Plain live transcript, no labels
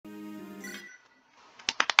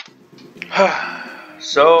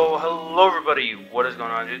So, hello everybody, what is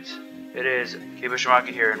going on, dudes? It is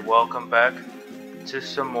Kibishimaki here, and welcome back to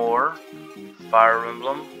some more Fire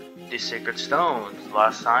Emblem, The Sacred Stones.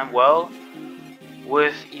 Last time,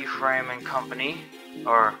 with Ephraim and company,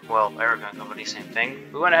 Erica and company, same thing,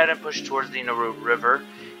 we went ahead and pushed towards the Naru River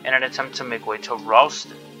in an attempt to make way to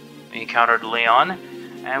Ralston. We encountered Lyon,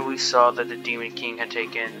 and we saw that the Demon King had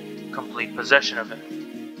taken complete possession of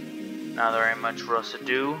him. Now there ain't much for us to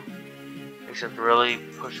do, except really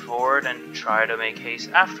push forward and try to make haste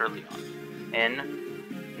after Lyon in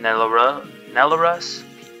Nelaras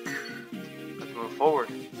Peak. Let's move forward.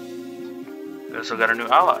 We also got a new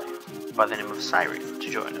ally by the name of Siren to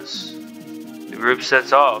join us. The group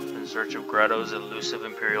sets off in search of Greto's elusive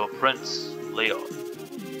Imperial Prince, Lyon.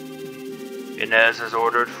 Inez has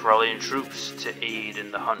ordered Frelian troops to aid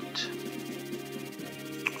in the hunt.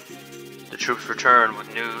 The troops return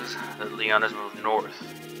with news that Lyon has moved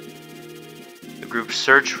north. The group's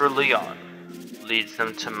search for Lyon leads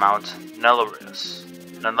them to Mount Nelaras,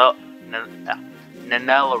 I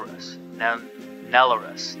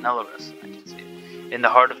can see it, in the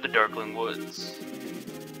heart of the Darkling Woods.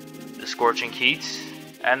 The scorching heat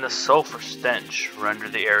and the sulfur stench render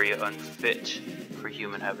the area unfit for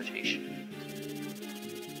human habitation.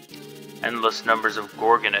 Endless numbers of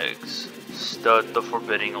Gorgon eggs stud the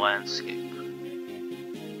forbidding landscape.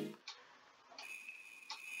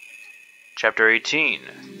 Chapter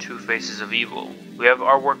 18, Two Faces of Evil. We have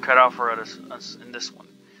our work cut out for us in this one.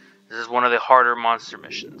 This is one of the harder monster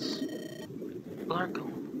missions. Largo,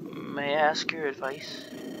 may I ask your advice?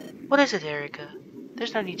 What is it, Erica?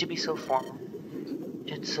 There's no need to be so formal.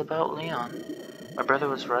 It's about Lyon. My brother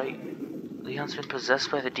was right. Leon's been possessed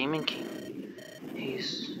by the Demon King.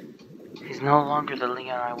 He's no longer the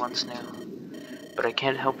Lyon I once knew. But I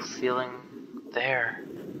can't help feeling there.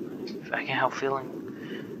 I can't help feeling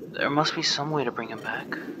there must be some way to bring him back.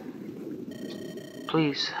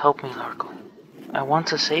 Please help me, Largo. I want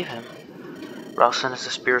to save him. Ralston is the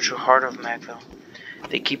spiritual heart of Magville.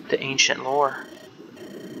 They keep the ancient lore.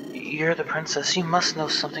 You're the princess. You must know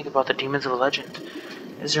something about the demons of legend.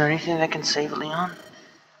 Is there anything that can save Lyon?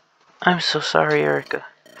 I'm so sorry, Erica.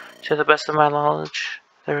 To the best of my knowledge,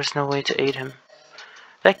 there is no way to aid him.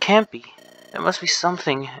 That can't be. There must be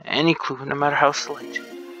something, any clue, no matter how slight.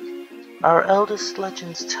 Our eldest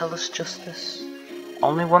legends tell us just this.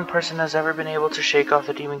 Only one person has ever been able to shake off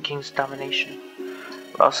the Demon King's domination.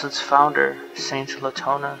 Ralston's founder, Saint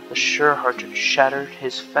Latona, the Sure-Hearted, shattered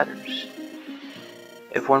his fetters.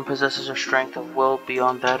 If one possesses a strength of will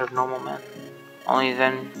beyond that of normal men, only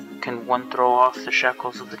then can one throw off the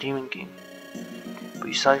shackles of the Demon King. But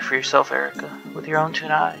you saw it for yourself, Erica, with your own two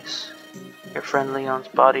eyes. Your friend Leon's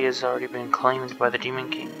body has already been claimed by the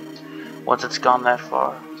Demon King. Once it's gone that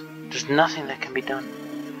far, there's nothing that can be done.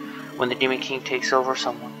 When the Demon King takes over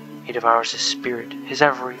someone, he devours his spirit, his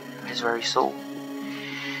very soul.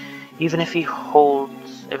 Even if his hold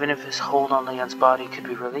on Leon's body could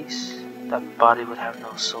be released, that body would have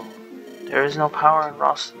no soul. There is no power in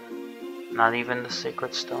Ralston, not even the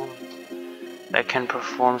sacred stone, that can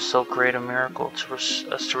perform so great a miracle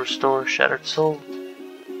as to restore a shattered soul.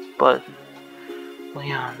 But,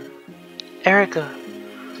 Lyon, Erica,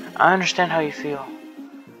 I understand how you feel.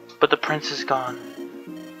 But the prince is gone.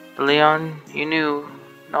 The Lyon you knew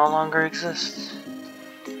no longer exists.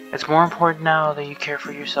 It's more important now that you care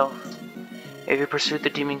for yourself. If you pursued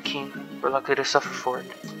the Demon King, we're likely to suffer for it.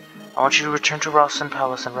 I want you to return to Ralston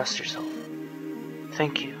Palace and rest yourself.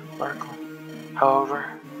 Thank you, Largo.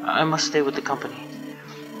 However, I must stay with the company.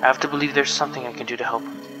 I have to believe there's something I can do to help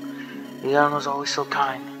him. Lyon was always so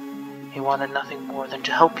kind. He wanted nothing more than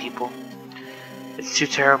to help people. It's too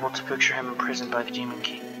terrible to picture him imprisoned by the Demon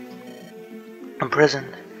King.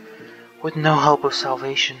 Imprisoned, with no hope of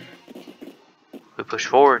salvation. We push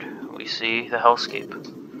forward. We see the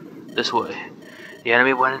hellscape. This way. The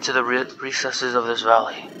enemy went into the recesses of this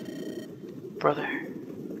valley. Brother,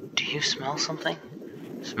 do you smell something?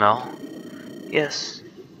 Smell? Yes,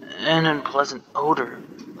 an unpleasant odor,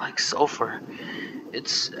 like sulfur.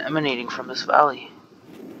 It's emanating from this valley.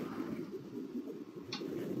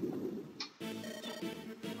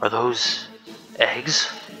 Are those eggs?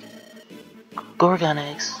 Gorgon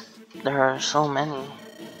eggs. There are so many.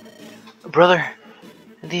 Brother,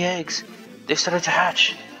 the eggs, they started to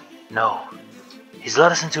hatch. No. He's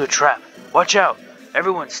led us into a trap. Watch out!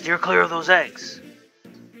 Everyone, steer clear of those eggs.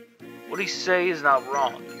 What he say is not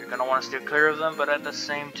wrong. You're gonna want to steer clear of them, but at the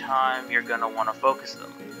same time, you're gonna want to focus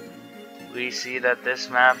them. We see that this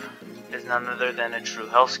map is none other than a true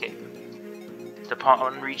hellscape.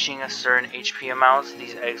 Upon reaching a certain HP amount,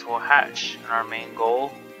 these eggs will hatch, and our main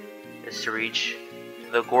goal is to reach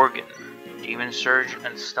the Gorgon, Demon Surge,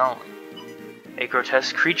 and Stone. A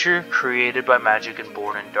grotesque creature created by magic and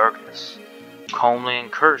born in darkness. Comely and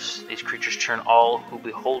cursed, these creatures turn all who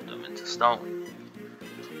behold them into stone.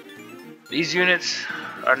 These units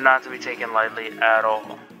are not to be taken lightly at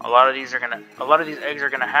all. A lot of these eggs are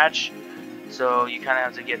gonna hatch, so you kind of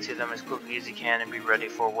have to get to them as quickly as you can and be ready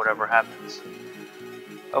for whatever happens.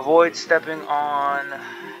 Avoid stepping on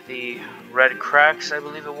the red cracks, I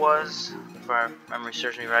believe it was, if our memory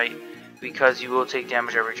serves me right, because you will take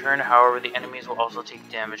damage every turn. However, the enemies will also take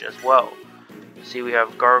damage as well. See, we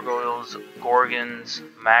have gargoyles, gorgons,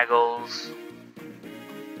 maggles,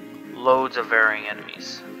 loads of varying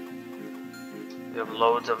enemies. We have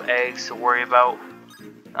loads of eggs to worry about.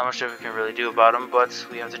 Not much that we can really do about them, but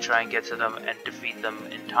we have to try and get to them and defeat them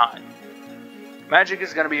in time. Magic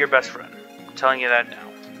is going to be your best friend. I'm telling you that now.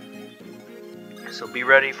 So be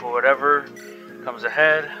ready for whatever comes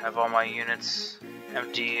ahead. I have all my units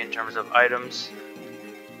empty in terms of items.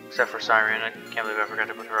 Except for Siren. I can't believe I forgot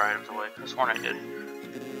to put her items away. I sworn I did.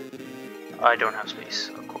 I don't have space.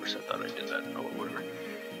 Of course, I thought I did that. Oh, whatever.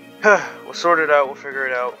 We'll sort it out. We'll figure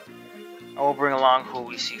it out. And we'll bring along who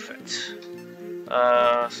we see fit.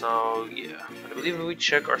 So, yeah. But I believe if we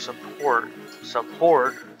check our support,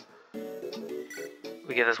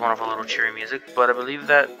 we get this wonderful little cheery music. But I believe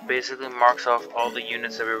that basically marks off all the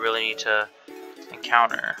units that we really need to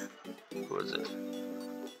encounter. Who is it?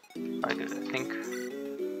 I think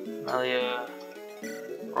Amelia,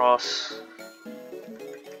 Ross.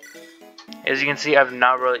 As you can see, I've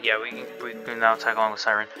not really. Yeah, we can now tag along with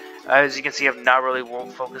Siren. As you can see, I've not really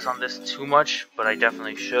won't focus on this too much, but I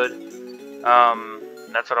definitely should.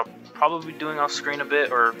 That's what I'll probably be doing off screen a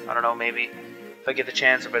bit, or I don't know, maybe if I get the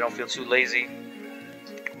chance, if I don't feel too lazy.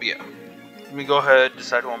 But yeah, let me go ahead,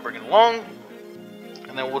 decide who I'm bringing along,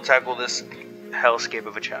 and then we'll tackle this hellscape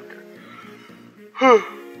of a chapter.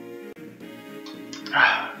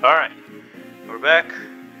 Alright, we're back.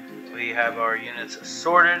 We have our units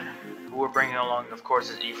sorted. Who we're bringing along, of course,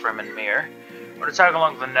 is Ephraim and Mir. We're going to tag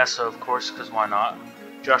along Vanessa, of course, because why not?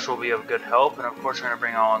 Josh will be of good help, and of course we're going to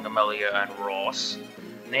bring along Amelia and Ross.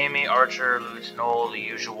 Naomi, Archer, Louis, Noel, the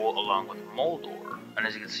usual, along with Moldor. And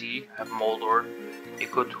as you can see, I have Moldor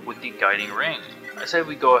equipped with the Guiding Ring. I say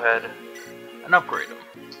we go ahead and upgrade him.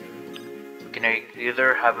 We can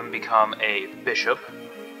either have him become a bishop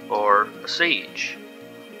or a sage.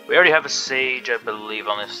 We already have a sage, I believe,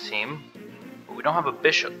 on this team, but we don't have a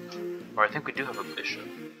bishop. Or I think we do have a bishop.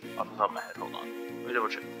 Off the top of my head, hold on. Let me double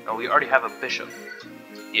check. No, we already have a bishop.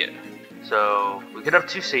 Yeah. So, we could have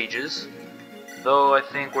two sages, though I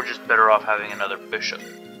think we're just better off having another bishop.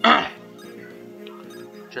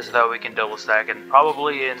 Just so that we can double stack, and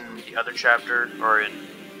probably in the other chapter, or in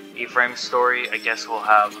Ephraim's story, I guess we'll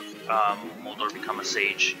have Moldor become a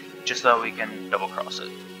sage, just so that we can double cross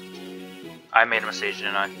it. I made him a sage,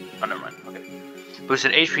 didn't I? Oh, never mind. Okay.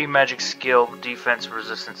 Boosted HP, magic, skill, defense,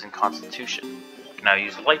 resistance, and constitution. Can now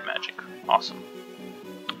use light magic. Awesome.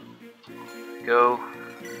 Go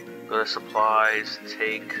to supplies,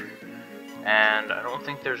 take, and I don't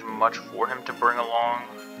think there's much for him to bring along.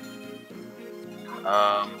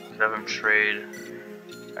 Could have him trade.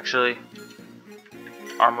 Actually,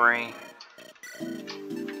 armory.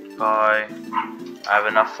 Buy. I have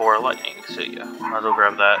enough for lightning, so yeah, might as well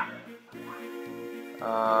grab that.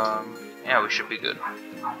 Yeah, we should be good.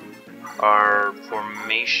 Our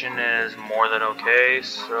formation is more than okay,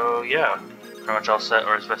 so yeah, pretty much all set,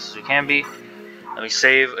 or as best as we can be. Let me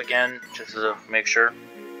save again, just to make sure.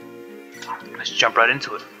 Let's jump right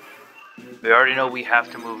into it. We already know we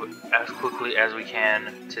have to move as quickly as we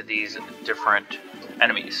can to these different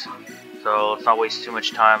enemies. So let's not waste too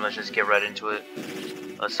much time, let's just get right into it.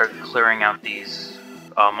 Let's start clearing out these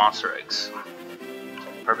monster eggs.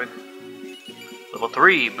 Perfect. Level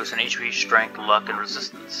 3, boosting HP, strength, luck, and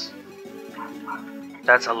resistance.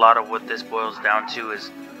 That's a lot of what this boils down to,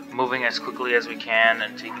 is moving as quickly as we can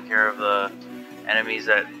and taking care of the enemies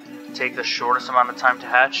that take the shortest amount of time to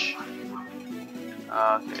hatch.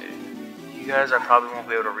 Okay. You guys I probably won't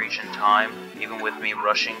be able to reach in time, even with me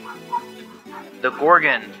rushing. The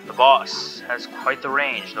Gorgon, the boss, has quite the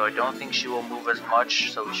range, though I don't think she will move as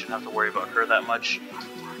much, so we shouldn't have to worry about her that much.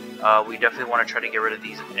 We definitely want to try to get rid of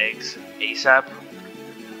these eggs ASAP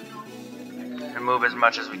and move as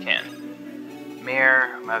much as we can.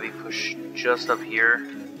 Mir, I'm having push just up here.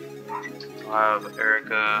 I'll have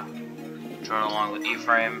Erica join along with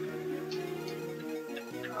Ephraim.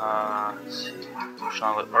 Let's see, push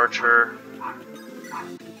along with Archer.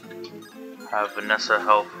 Have Vanessa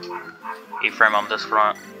help Ephraim on this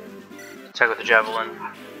front. Attack with the javelin.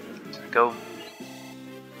 Go.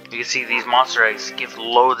 You can see these monster eggs give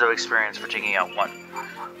loads of experience for taking out one.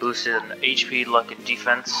 Boosted in HP, luck, and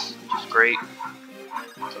defense, which is great.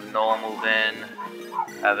 So Noah move in,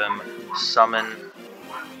 have him summon,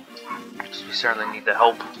 because we certainly need the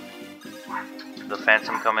help. The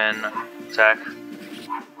Phantom come in, attack.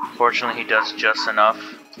 Fortunately, he does just enough,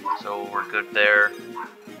 so we're good there.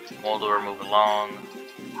 Moldor move along.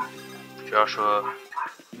 Joshua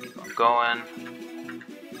keep on going.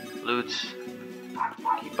 Loot,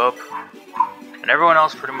 keep up. And everyone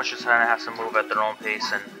else pretty much just kind of has to move at their own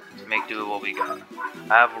pace and make do with what we got.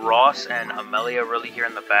 I have Ross and Amelia really here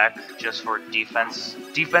in the back just for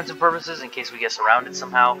defensive purposes in case we get surrounded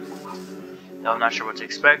somehow. No, I'm not sure what to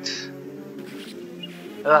expect.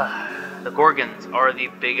 The Gorgons are the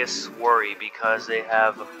biggest worry because they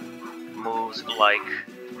have moves like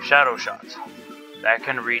Shadow Shot. That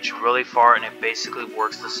can reach really far and it basically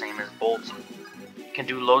works the same as Bolt. It can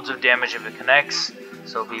do loads of damage if it connects,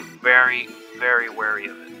 so be very, very wary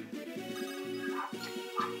of it.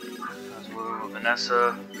 Let's move with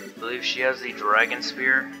Vanessa. I believe she has the Dragon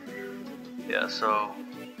Spear. Yeah, so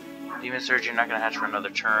Demon Surge, you're not going to hatch for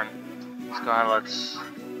another turn. Let's go ahead and let's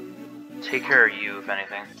take care of you, if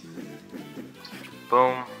anything.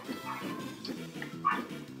 Boom.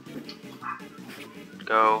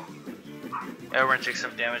 Go. Yeah, we're going to take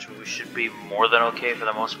some damage, but we should be more than okay for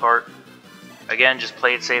the most part. Again, just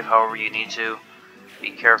play it safe however you need to.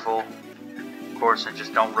 Be careful, of course, and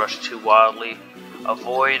just don't rush too wildly.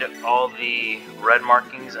 Avoid all the red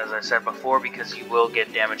markings, as I said before, because you will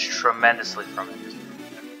get damaged tremendously from it.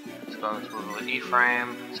 Let's go into moving with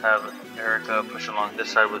E-Frame. Let's have Erica push along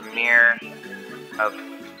this side with Mir. Have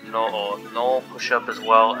Noel push up as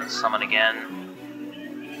well and summon again.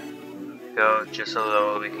 Go, just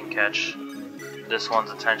so that we can catch this one's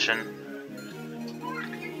attention.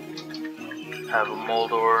 Have a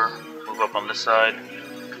Moldor move up on this side.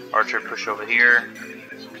 Archer push over here.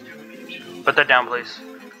 Put that down, please.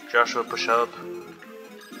 Joshua push up.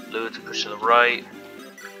 Lou to push to the right.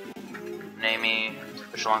 Naomi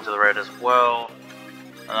push along to the right as well.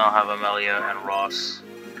 And then I'll have Amelia and Ross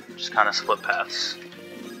just kind of split paths.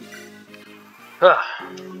 Yep,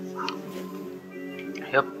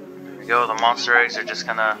 here we go. The monster eggs are just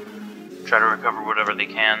gonna try to recover whatever they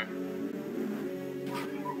can.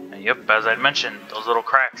 And yep, as I'd mentioned, those little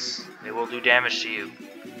cracks, they will do damage to you.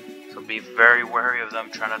 So be very wary of them,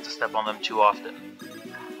 try not to step on them too often.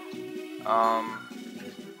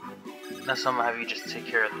 Next I'm gonna have you just take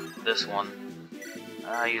care of this one.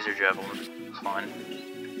 Use your javelin, it's fine.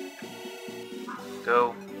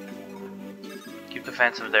 Go. Keep the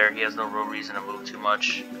Phantom there, he has no real reason to move too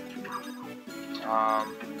much. Out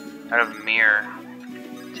of Mir,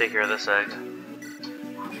 take care of this egg.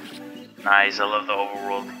 Nice, I love the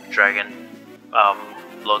overworld dragon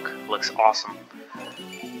look, looks awesome.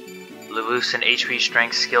 Lewis in HP,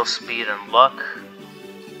 strength, skill, speed, and luck.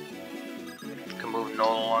 Can move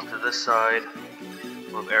Noel along to this side.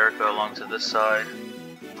 Move Erica along to this side.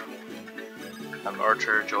 Have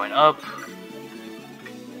Archer join up.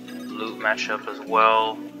 Loot match up as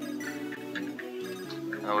well.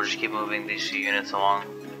 And we'll just keep moving these two units along.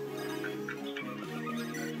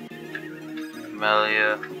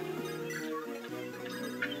 Amelia.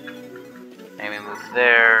 Amy move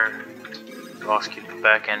there. Ross keep the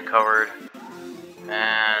back end covered.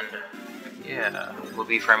 And yeah, we'll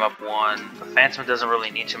B-frame up one. The Phantom doesn't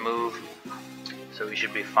really need to move, so we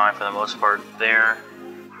should be fine for the most part there.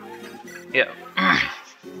 Yeah.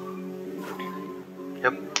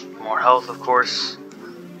 Yep, more health of course.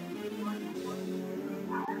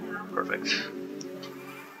 Perfect.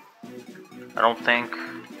 I don't think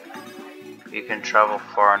you can travel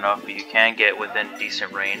far enough, but you can get within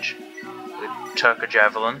decent range. We chuck a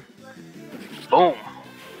javelin. Boom!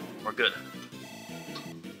 We're good.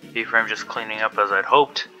 B-frame just cleaning up as I'd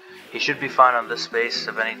hoped. He should be fine on this space,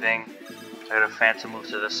 if anything. I got a Phantom move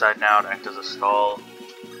to this side now to act as a stall.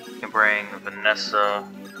 You can bring Vanessa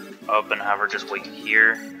up and have her just wait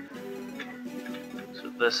here. So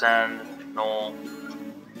this end, Noel.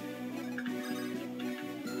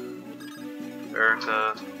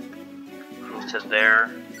 Erica, move to there.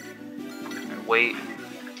 And wait.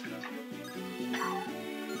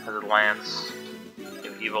 As it lands.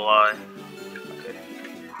 Give Evil Eye. Okay.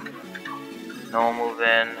 Noel move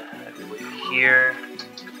in. I can wait here.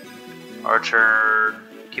 Archer,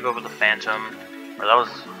 keep up with the Phantom. Or that was,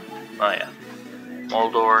 oh yeah.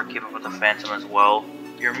 Moldor, keep up with the Phantom as well.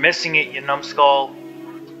 You're missing it, you numbskull.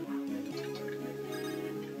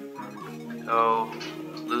 Go,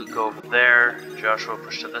 Luke, go over there. Joshua,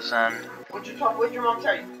 push to this end. What'd your mom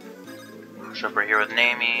tell you? Push up right here with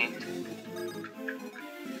Naomi.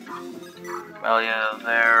 Melia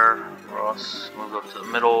there. Ross, move up to the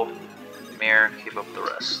middle. Mir, keep up the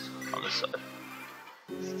rest on this side.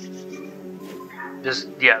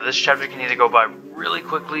 This chapter can either go by really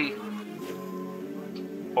quickly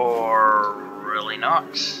or really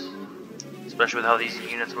not. Especially with how these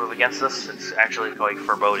units move against us, it's actually quite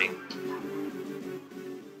foreboding.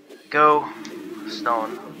 Go,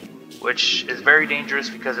 stone, which is very dangerous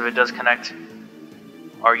because if it does connect,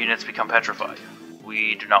 our units become petrified.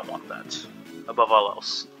 We do not want that, above all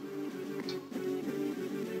else.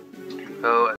 Go